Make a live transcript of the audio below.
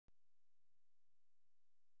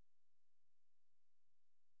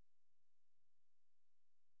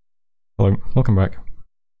Hello, welcome back.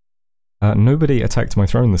 Nobody attacked my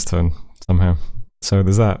throne this turn, somehow. So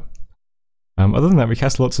there's that. Other than that, we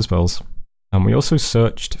cast lots of spells. We also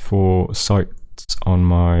searched for sites on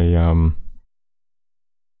my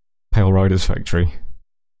Pale Rider's factory.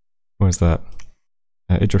 Where's that?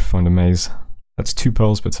 Idrith found a maze. That's 2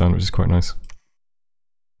 pearls per turn, which is quite nice.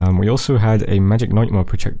 We also had a magic nightmare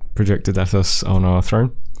projected at us on our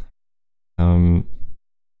throne. I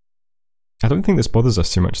don't think this bothers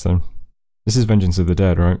us too much though. This is Vengeance of the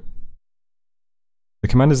Dead, right? The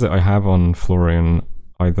commanders that I have on Florian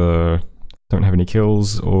either don't have any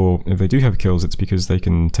kills, or if they do have kills, it's because they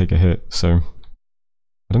can take a hit, so I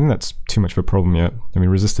don't think that's too much of a problem yet. I mean,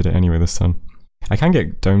 resisted it anyway this time. I can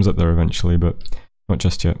get domes up there eventually, but not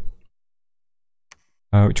just yet.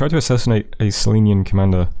 We tried to assassinate a Selenian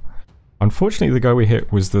commander. Unfortunately, the guy we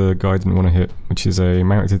hit was the guy I didn't want to hit, which is a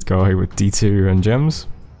mounted guy with D2 and gems.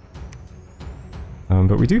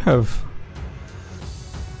 But we do have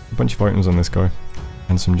a bunch of items on this guy,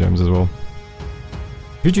 and some gems as well.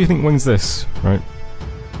 Who do you think wins this, right?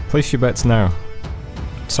 Place your bets now.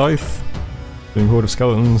 Scythe, doing Horde of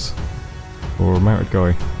Skeletons, or mounted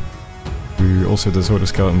guy, who also does Horde of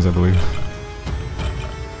Skeletons, I believe.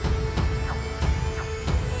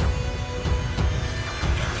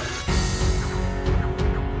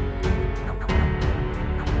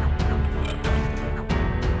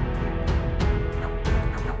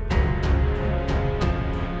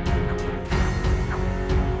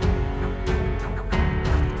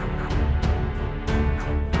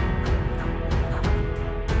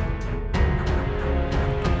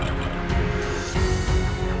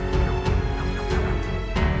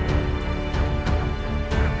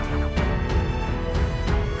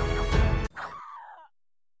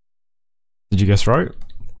 Did you guess right?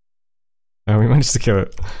 We managed to kill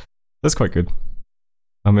it. That's quite good.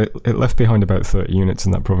 It left behind about 30 units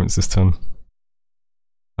in that province this turn.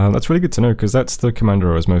 That's really good to know, because that's the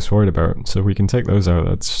commander I was most worried about, so if we can take those out,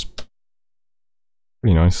 that's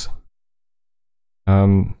pretty nice.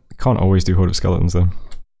 Can't always do Horde of Skeletons though.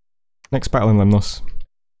 Next battle in Lemnos.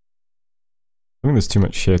 I think there's too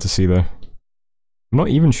much here to see there. I'm not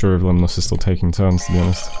even sure if Lemnos is still taking turns, to be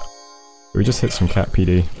honest. But we just hit some cat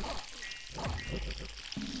PD.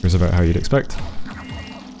 Here's about how you'd expect.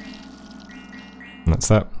 And that's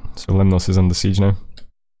that. So Lemnos is under siege now.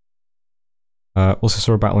 Also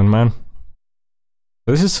saw a battle in Man. So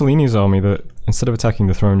this is Selenia's army that, instead of attacking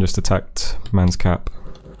the throne, just attacked Man's cap.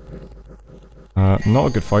 Not a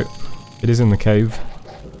good fight. It is in the cave.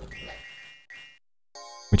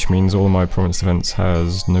 Which means all of my province defense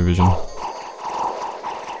has no vision.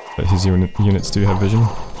 But his units do have vision.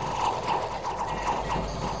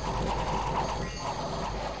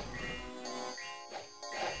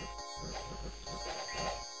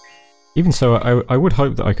 Even so, I would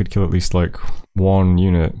hope that I could kill at least like 1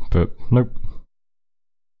 unit, but nope.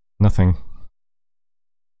 Nothing.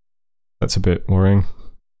 That's a bit worrying.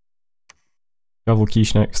 Gavel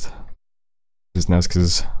Quiche next. This is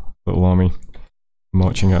Nazca's little army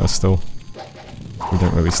marching at us still. We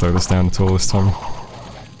don't really slow this down at all this time.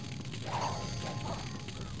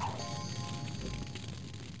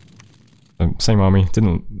 Same army,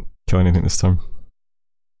 didn't kill anything this time.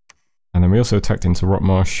 And then we also attacked into Rock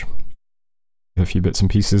Marsh. A few bits and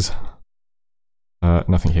pieces.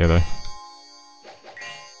 Nothing here though.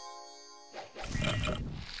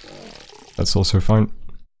 That's also fine.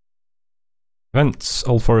 Events,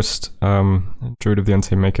 Old Forest, Druid of the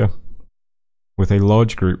Untamed Maker. With a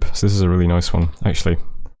large group, so this is a really nice one, actually.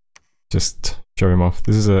 Just show him off.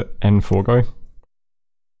 This is a N4 guy.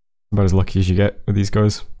 About as lucky as you get with these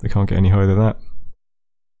guys. They can't get any higher than that.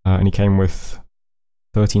 And he came with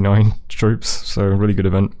 39 troops, so a really good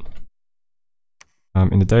event.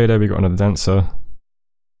 In the Uuodeouda we got another Dancer.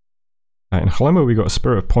 In Halema we got a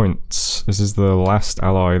Spirit of Points. This is the last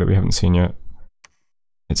ally that we haven't seen yet.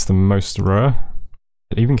 It's the most rare.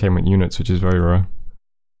 It even came with units, which is very rare.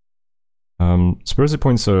 Spirits of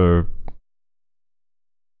Points are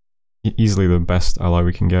easily the best ally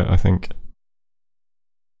we can get, I think.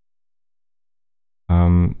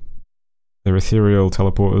 They're ethereal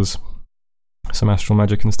teleporters. Some astral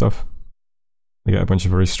magic and stuff. They get a bunch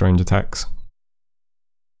of very strange attacks.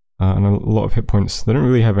 And a lot of hit points. They don't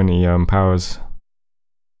really have any powers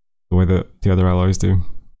the way that the other allies do.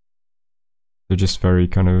 They're just very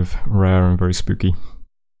kind of rare and very spooky.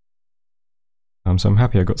 So I'm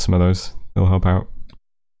happy I got some of those. They'll help out.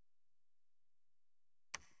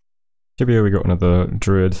 Tibia we got another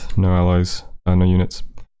Druid, no allies, no units.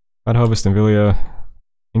 Bad Harvest in Villia,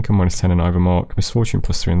 Income -10 in Ivermark, Misfortune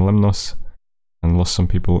 +3 in Lemnos, and lost some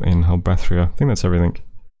people in Helbethria. I think that's everything.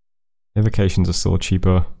 Evocations are still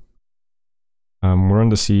cheaper. We're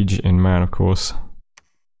under siege in man, of course.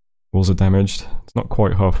 Walls are damaged. It's not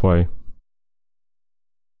quite halfway.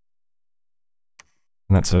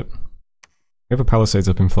 And that's it. We have a palisades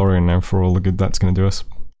up in Florian now for all the good that's going to do us.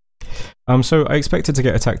 So I expected to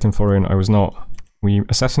get attacked in Florian. I was not. We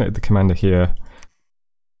assassinated the commander here.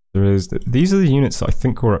 These are the units that I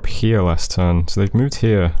think were up here last turn. So they've moved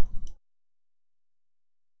here.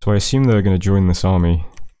 So I assume they're going to join this army.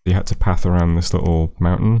 They had to path around this little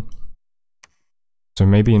mountain. So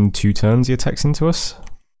maybe in 2 turns he attacks into us?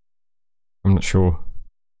 I'm not sure.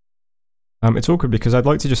 It's awkward because I'd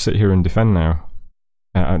like to just sit here and defend now.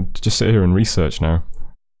 Just sit here and research now.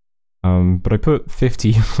 But I put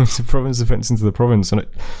 50 province defense into the province, and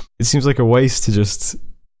it seems like a waste to just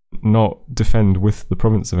not defend with the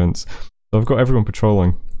province defense. So I've got everyone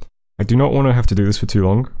patrolling. I do not want to have to do this for too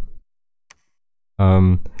long.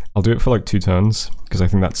 I'll do it for like 2 turns, because I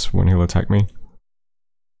think that's when he'll attack me.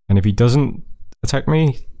 And if he doesn't attack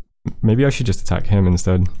me, maybe I should just attack him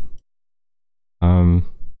instead.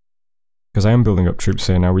 Because I am building up troops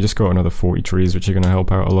here now. We just got another 40 trees, which are going to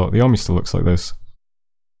help out a lot. The army still looks like this.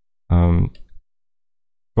 But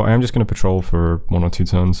I am just going to patrol for 1 or 2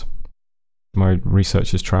 turns. My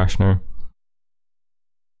research is trash now.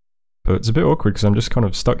 But it's a bit awkward because I'm just kind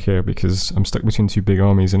of stuck here because I'm stuck between 2 big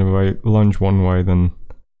armies, and if I lunge one way, then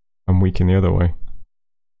I'm weak in the other way.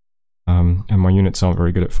 And my units aren't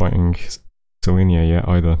very good at fighting Selenia yet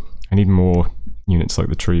either. I need more units like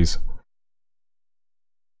the trees.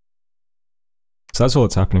 So that's all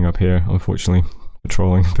that's happening up here, unfortunately.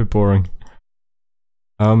 Patrolling, a bit boring.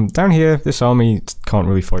 Down here, this army can't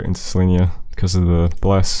really fight into Selenia because of the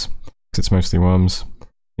bless, because it's mostly worms.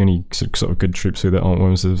 The only sort of good troops here that aren't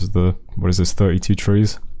worms is the, what is this, 32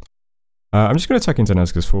 trees. I'm just going to attack into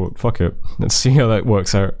Nazca's fort, fuck it. Let's see how that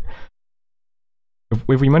works out.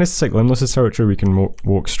 If we manage to take Lemnos's territory, we can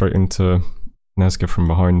walk straight into Nazca from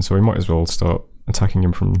behind, so we might as well start attacking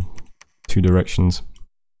him from 2 directions.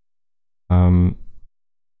 And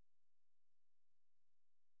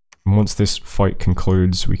once this fight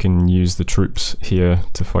concludes, we can use the troops here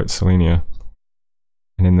to fight Selenia.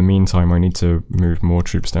 And in the meantime, I need to move more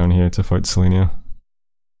troops down here to fight Selenia.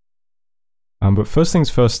 But first things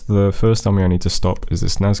first, the first army I need to stop is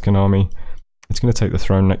this Nazcan army. It's going to take the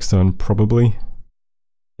throne next turn, probably.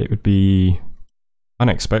 It would be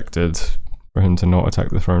unexpected for him to not attack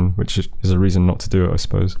the throne, which is a reason not to do it, I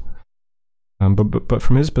suppose. But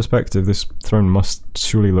from his perspective, this throne must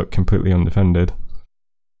surely look completely undefended.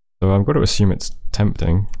 So I've got to assume it's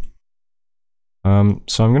tempting. So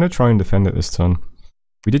I'm going to try and defend it this turn.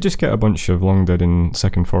 We did just get a bunch of long dead in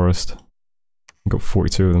Second Forest. We got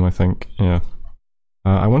 42 of them, I think. Yeah.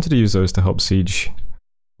 I wanted to use those to help siege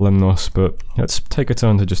Lemnos, but let's take a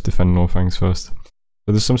turn to just defend Northangs first.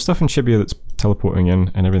 So there's some stuff in Shibia that's teleporting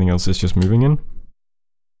in, and everything else is just moving in.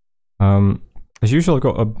 As usual, I've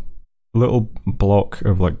got a little block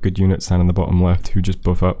of like good units down in the bottom left who just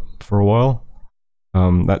buff up for a while.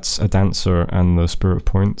 That's a dancer and the spirit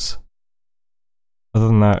points. Other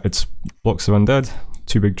than that, it's blocks of undead,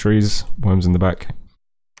 2 big trees, worms in the back,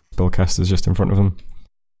 spellcasters just in front of them.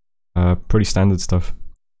 Pretty standard stuff.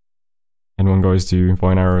 N1 guys do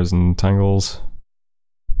vine arrows and tangles.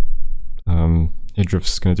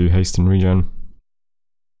 Idrif's going to do haste and regen.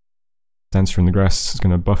 Dancer in the grass is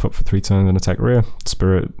going to buff up for 3 turns and attack rear.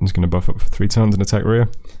 Spirit is going to buff up for 3 turns and attack rear.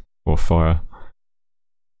 Or fire.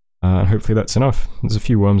 Hopefully that's enough. There's a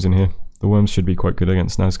few worms in here. The worms should be quite good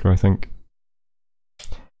against Nazca, I think.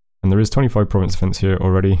 And there is 25 province defense here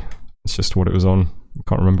already. It's just what it was on. I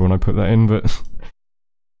can't remember when I put that in, but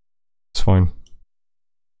it's fine.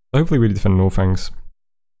 So hopefully we defend Northangs.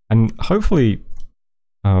 And hopefully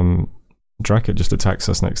Drakkit just attacks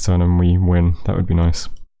us next turn and we win. That would be nice.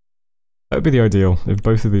 That would be the ideal, if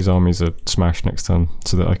both of these armies are smashed next turn,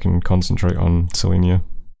 so that I can concentrate on Selenia.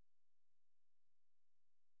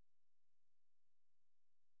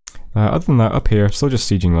 Other than that, up here, still just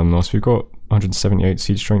sieging Lemnos. We've got 178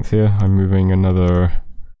 siege strength here. I'm moving another,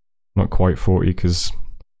 not quite 40, because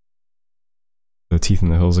the Teeth in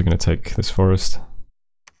the Hills are going to take this forest.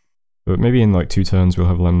 But maybe in like 2 turns we'll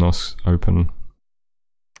have Lemnos open.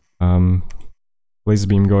 Laser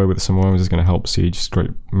beam guy with some worms is going to help siege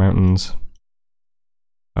straight mountains.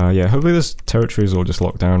 Yeah, hopefully this territory is all just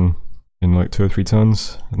locked down in like 2 or 3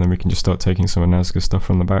 turns, and then we can just start taking some of Nazca's stuff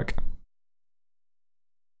from the back.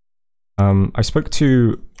 I spoke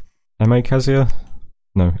to LA Kazia.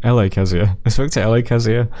 I spoke to LA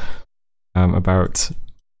Kazia about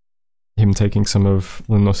him taking some of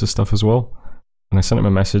Lemnos' stuff as well. And I sent him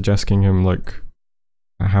a message asking him like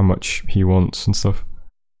how much he wants and stuff.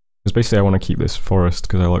 Because basically I want to keep this forest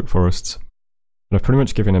because I like forests. But I've pretty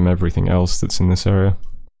much given him everything else that's in this area.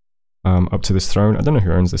 Up to this throne. I don't know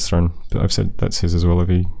who owns this throne, but I've said that's his as well if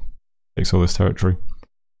he takes all this territory.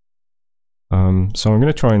 So I'm going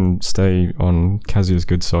to try and stay on Kazuya's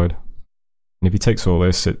good side. And if he takes all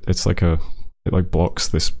this, it like blocks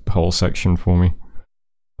this whole section for me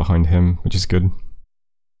behind him, which is good.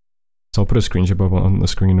 So I'll put a screenshot up on the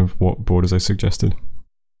screen of what borders I suggested.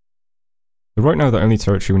 But right now the only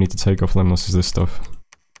territory we need to take off Lemnos is this stuff.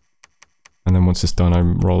 And then once it's done, I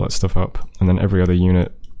roll that stuff up. And then every other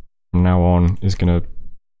unit from now on is going to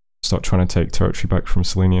start trying to take territory back from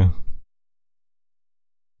Selenia.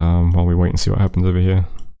 While we wait and see what happens over here.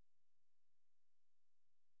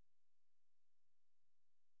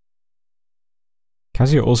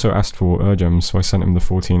 Kazuya also asked for Urgems, so I sent him the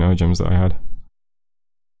 14 Urgems that I had.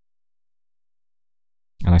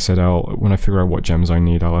 And I said, when I figure out what gems I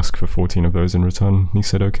need, I'll ask for 14 of those in return. He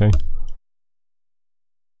said okay.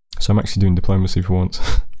 So I'm actually doing diplomacy for once,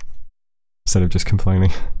 instead of just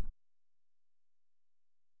complaining.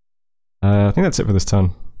 I think that's it for this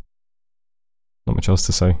turn. Not much else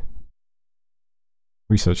to say.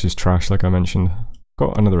 Research is trash, like I mentioned.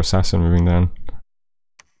 Got another assassin moving down.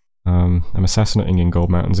 I'm assassinating in Gold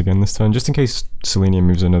Mountains again this turn, just in case Selenia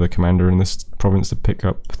moves another commander in this province to pick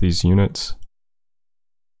up these units.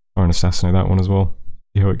 Or and assassinate that one as well.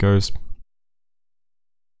 See how it goes.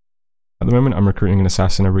 At the moment I'm recruiting an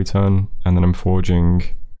assassin every turn, and then I'm forging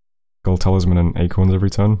Gold Talisman and Acorns every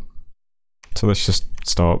turn. So let's just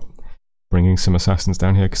start bringing some assassins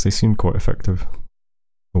down here, because they seem quite effective.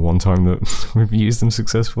 The one time that we've used them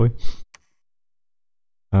successfully.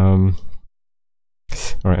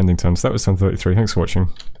 Alright, ending turn. So that was turn 33. Thanks for watching.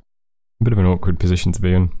 A bit of an awkward position to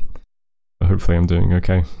be in, but hopefully I'm doing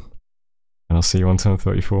okay. And I'll see you on turn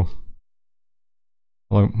 34.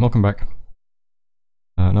 Hello, welcome back.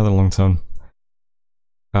 Another long turn.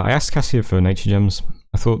 I asked Cassia for nature gems.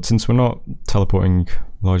 I thought since we're not teleporting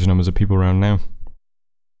large numbers of people around now,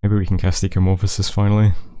 maybe we can cast Ecomorphosis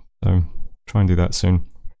finally. So try and do that soon.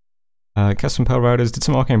 Cast some Pale Riders, did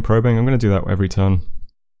some Arcane Probing. I'm going to do that every turn.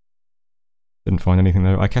 Didn't find anything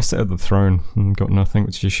though. I cast it at the throne and got nothing,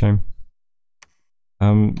 which is a shame.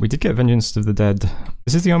 We did get Vengeance of the Dead.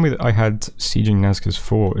 This is the army that I had sieging Nazca's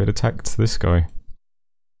fort. It attacked this guy.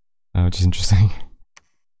 Which is interesting.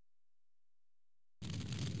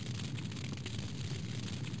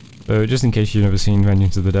 So just in case you've never seen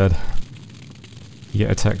Vengeance of the Dead, you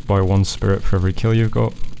get attacked by one spirit for every kill you've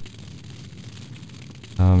got.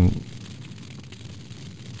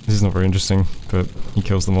 This is not very interesting, but he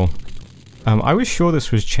kills them all. I was sure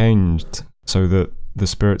this was changed so that the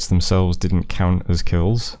spirits themselves didn't count as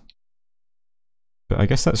kills. But I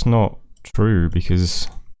guess that's not true, because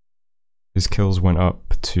his kills went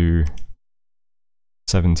up to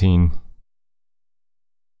 17.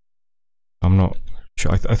 I'm not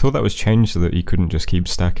sure. I thought that was changed so that he couldn't just keep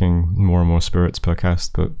stacking more and more spirits per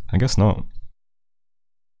cast, but I guess not.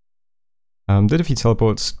 Did a few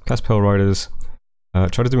teleports, cast Pale Riders,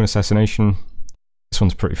 try to do an assassination. This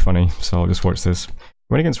one's pretty funny, so I'll just watch this.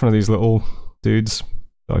 Went against one of these little dudes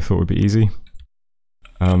that I thought would be easy.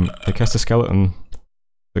 They cast a skeleton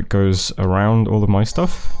that goes around all of my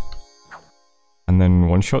stuff, and then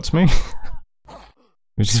one-shots me,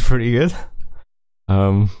 which is pretty good.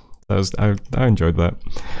 I enjoyed that.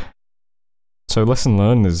 So lesson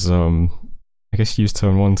learned is, I guess use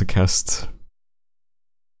turn 1 to cast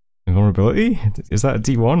Invulnerability? Is that a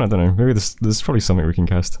D1? I don't know. Maybe there's probably something we can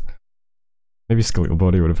cast. Maybe Skeletal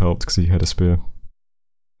Body would have helped because he had a spear.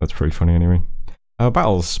 That's pretty funny anyway.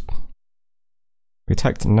 Battles. We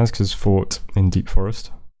attacked Nazca's fort in Deep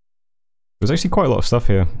Forest. There's actually quite a lot of stuff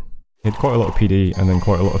here. He had quite a lot of PD and then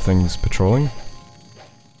quite a lot of things patrolling.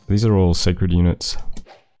 These are all sacred units.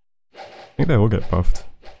 I think they all get buffed.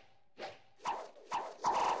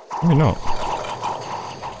 Maybe not.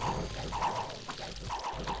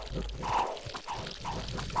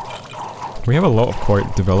 We have a lot of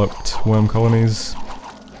quite developed worm colonies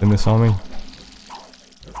in this army.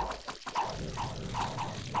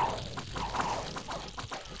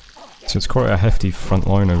 So it's quite a hefty front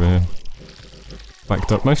line over here.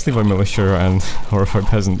 Backed up mostly by militia and horrified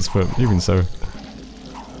peasants, but even so.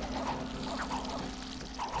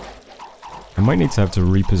 I might need to have to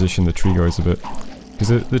reposition the tree guys a bit.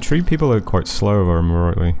 Because the tree people are quite slow, if I remember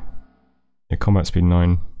rightly. Yeah, combat speed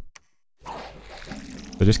 9.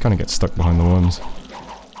 They just kind of get stuck behind the worms.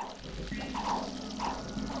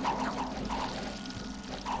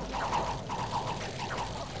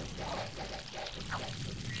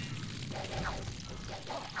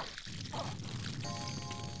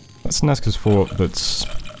 That's Nazca's fort that's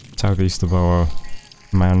southeast of our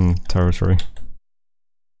Man territory.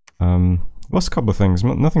 lost a couple of things,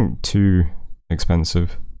 nothing too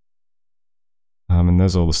expensive. And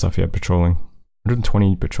there's all the stuff he had patrolling.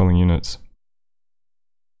 120 patrolling units.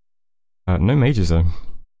 No mages though.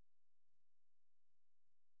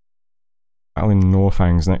 Battling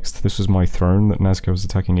Norfangs next. This was my throne that Nazca was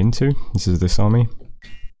attacking into. This is this army.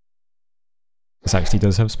 This actually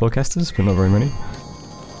does have spellcasters, but not very many.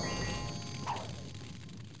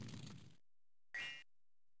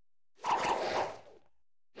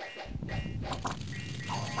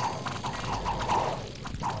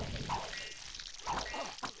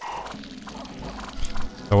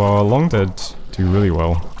 So our long dead do really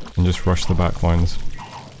well and just rush the back lines.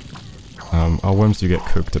 Our worms do get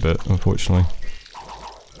cooked a bit, unfortunately.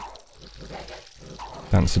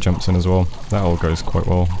 Dancer jumps in as well. That all goes quite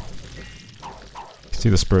well. You see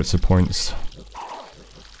the spirits of points.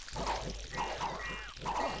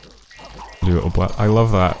 Do little black. I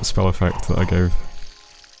love that spell effect that I gave.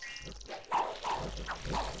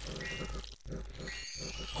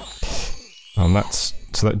 That's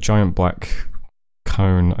so that giant black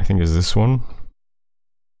cone, I think, is this one.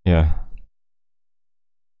 Yeah.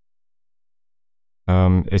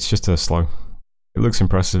 It's just a slow. It looks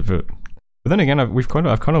impressive, but then again, I've kind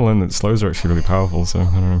of learned that slows are actually really powerful. So I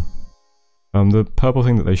don't know. The purple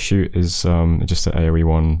thing that they shoot is just an AoE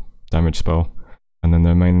 1 damage spell, and then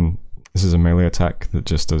their main. This is a melee attack that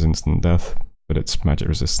just does instant death, but it's magic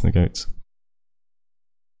resist negates.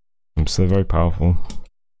 So they're very powerful.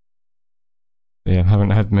 But yeah,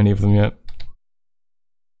 haven't had many of them yet.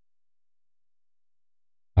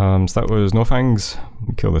 So that was Norfangs.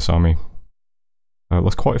 We killed this army.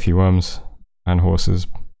 Lost quite a few worms and horses.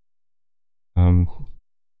 As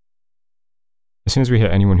soon as we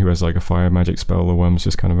hit anyone who has like a fire magic spell, the worms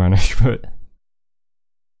just kind of vanish, but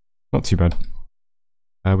not too bad.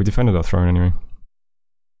 We defended our throne anyway.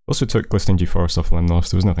 Also took Glistening Dew Forest off Lemnos.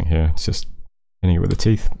 There was nothing here, it's just hitting it with the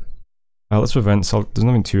teeth. Let's events. There's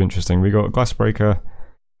nothing too interesting. We got a Glassbreaker,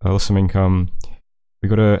 lost some income. We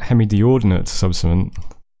got a Hemideordinate Subsummant.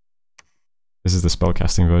 This is the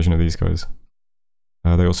spellcasting version of these guys.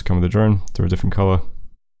 They also come with a drone. They're a different color.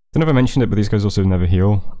 I never mentioned it, but these guys also never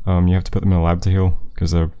heal. You have to put them in a lab to heal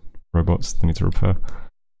because they're robots. They need to repair.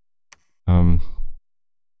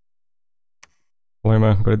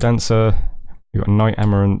 Paloma, got a Dancer. We got a Knight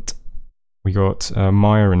Amarant. We got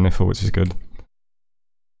Maya and Niffle, which is good.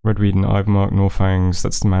 Redweed and Ivemark, Norfangs.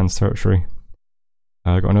 That's the man's territory.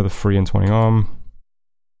 Got another 3 and 20 arm.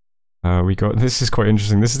 We got. This is quite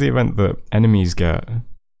interesting. This is the event that enemies get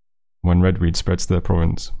when Redweed spreads their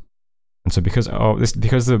province. And so because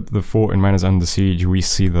the fort in Man is under siege, we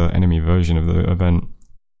see the enemy version of the event.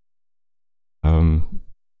 I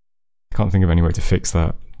can't think of any way to fix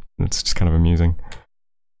that. It's just kind of amusing.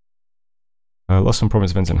 Lost some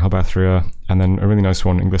province events in Habathria, and then a really nice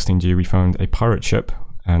one in Glistening Dew. We found a pirate ship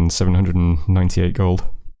and 798 gold.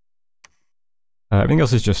 Everything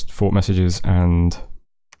else is just fort messages and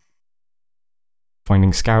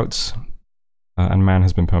finding scouts. And Man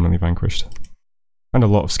has been permanently vanquished. Found a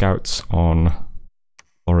lot of scouts on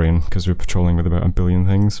Florian because we're patrolling with about 1 billion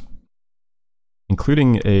things,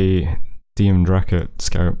 including a DM Dracket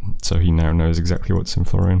scout, so he now knows exactly what's in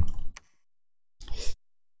Florian.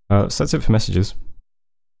 So that's it for messages.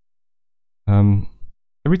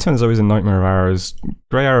 Every turn there's always a nightmare of arrows.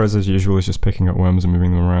 Grey arrows, as usual, is just picking up worms and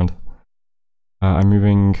moving them around. I'm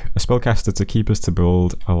moving a spellcaster to keep us to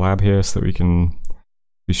build a lab here so that we can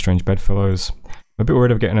do strange bedfellows. I'm a bit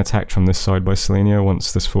worried of getting attacked from this side by Selenia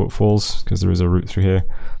once this fort falls, because there is a route through here.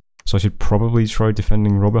 So I should probably try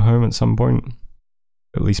defending Robberholm at some point.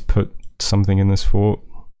 At least put something in this fort.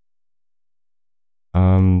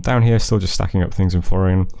 Down here, still just stacking up things in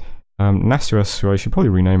Florian. Nastuas, who I should probably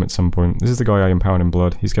rename at some point. This is the guy I empowered in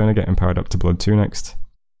Blood. He's going to get empowered up to Blood 2 next.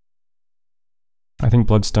 I think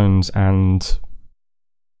Bloodstones and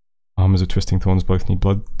Armors of Twisting Thorns both need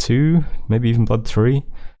Blood 2, maybe even Blood 3.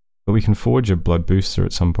 But we can forge a Blood booster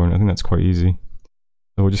at some point. I think that's quite easy.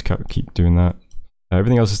 So we'll just keep doing that.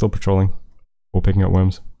 Everything else is still patrolling or picking up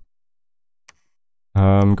worms.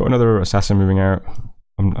 Got another assassin moving out.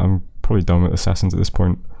 I'm probably done with assassins at this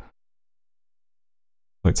point.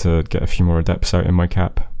 I'd like to get a few more adepts out in my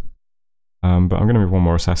cap. But I'm going to move one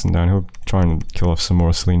more assassin down. He'll try and kill off some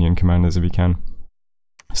more Selenian commanders if he can.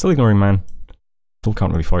 Still ignoring Man. Still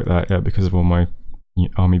can't really fight that yet because of all my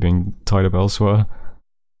army being tied up elsewhere.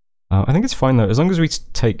 I think it's fine though, as long as we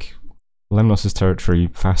take Lemnos' territory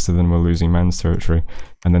faster than we're losing Man's territory,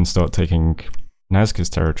 and then start taking Nazca's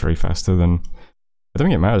territory faster, then I don't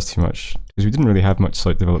think it matters too much, because we didn't really have much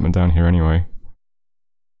site development down here anyway.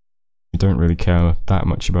 We don't really care that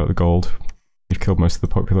much about the gold. We've killed most of the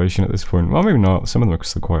population at this point. Well, maybe not, some of them are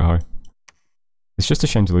still quite high. It's just a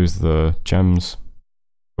shame to lose the gems,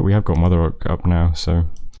 but we have got Mother Oak up now, so...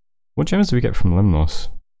 What gems do we get from Lemnos?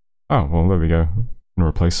 Oh, well, there we go. I'm gonna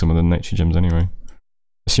replace some of the nature gems anyway.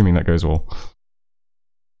 Assuming that goes well.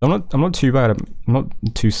 I'm not too bad, I'm not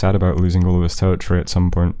too sad about losing all of this territory at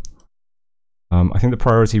some point. I think the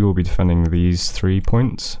priority will be defending these 3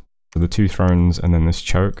 points. So the 2 thrones and then this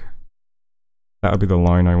choke. That'll be the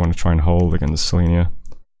line I want to try and hold against Selenia.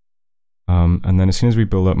 And then as soon as we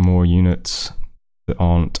build up more units that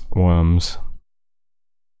aren't worms,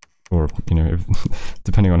 or, you know,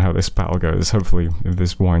 depending on how this battle goes, hopefully if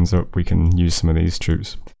this winds up we can use some of these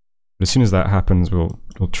troops. But as soon as that happens we'll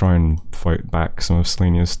try and fight back some of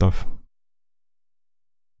Selenia's stuff.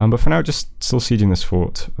 But for now just still sieging this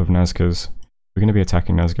fort of Nazca's. We're going to be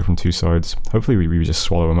attacking Nazca from 2 sides. Hopefully we just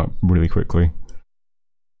swallow them up really quickly.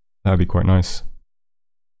 That would be quite nice.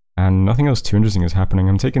 And nothing else too interesting is happening.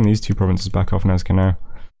 I'm taking these 2 provinces back off Nazca now.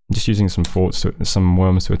 I'm just using some forts, some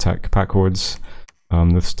worms to attack pack hordes.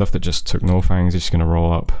 The stuff that just took Norfangs is just going to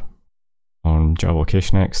roll up on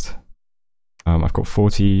Javalkish next. I've got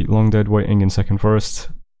 40 Long Dead waiting in Second Forest.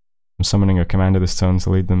 I'm summoning a commander this turn to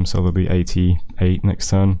lead them, so there'll be 88 next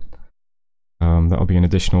turn. That'll be an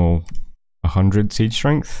additional 100 siege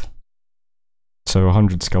strength. So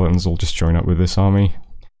 100 skeletons will just join up with this army.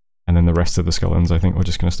 And then the rest of the skeletons I think we're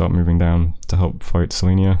just going to start moving down to help fight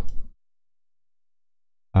Selenia.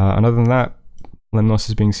 And other than that, Lemnos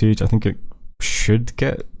is being sieged. I think it should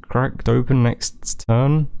get cracked open next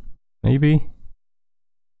turn, maybe?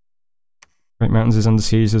 Great Mountains is under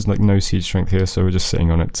siege, there's like no siege strength here, so we're just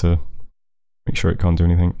sitting on it to make sure it can't do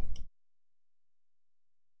anything.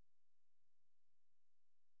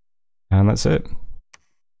 And that's it. I'm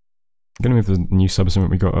gonna move the new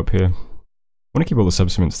subsequent we got up here. I want to keep all the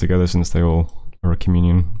subsequents together since they all are a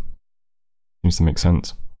communion. Seems to make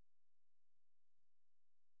sense.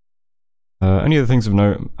 Any other things of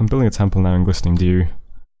note? I'm building a temple now in Glistening Dew. Am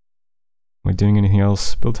I doing anything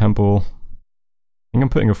else? Build temple. I think I'm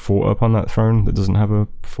putting a fort up on that throne that doesn't have a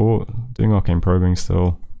fort. Doing arcane probing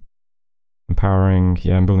still. Empowering.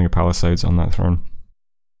 Yeah, I'm building a palisades on that throne.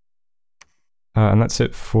 And that's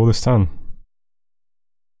it for this turn.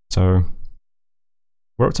 So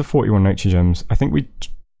we're up to 41 nature gems. I think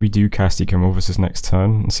we do cast Ecomorphosis next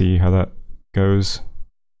turn and see how that goes.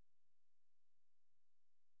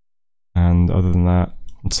 And other than that,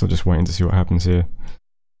 I'm still just waiting to see what happens here.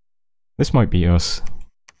 This might beat us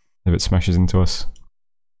if it smashes into us.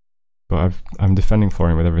 But I'm defending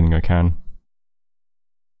Florian with everything I can.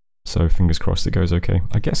 So fingers crossed it goes okay.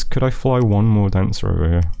 I guess, could I fly one more dancer over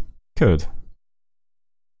here? Could.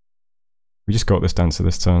 We just got this dancer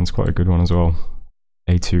this turn, it's quite a good one as well.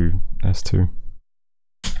 A2, S2.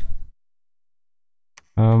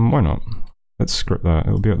 Why not? Let's script that,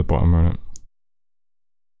 it'll be at the bottom, won't it?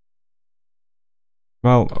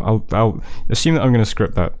 Well, I'll assume that I'm going to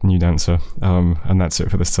script that new dancer, and that's it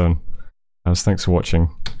for this turn. Thanks for watching,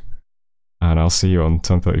 and I'll see you on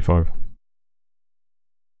turn 35.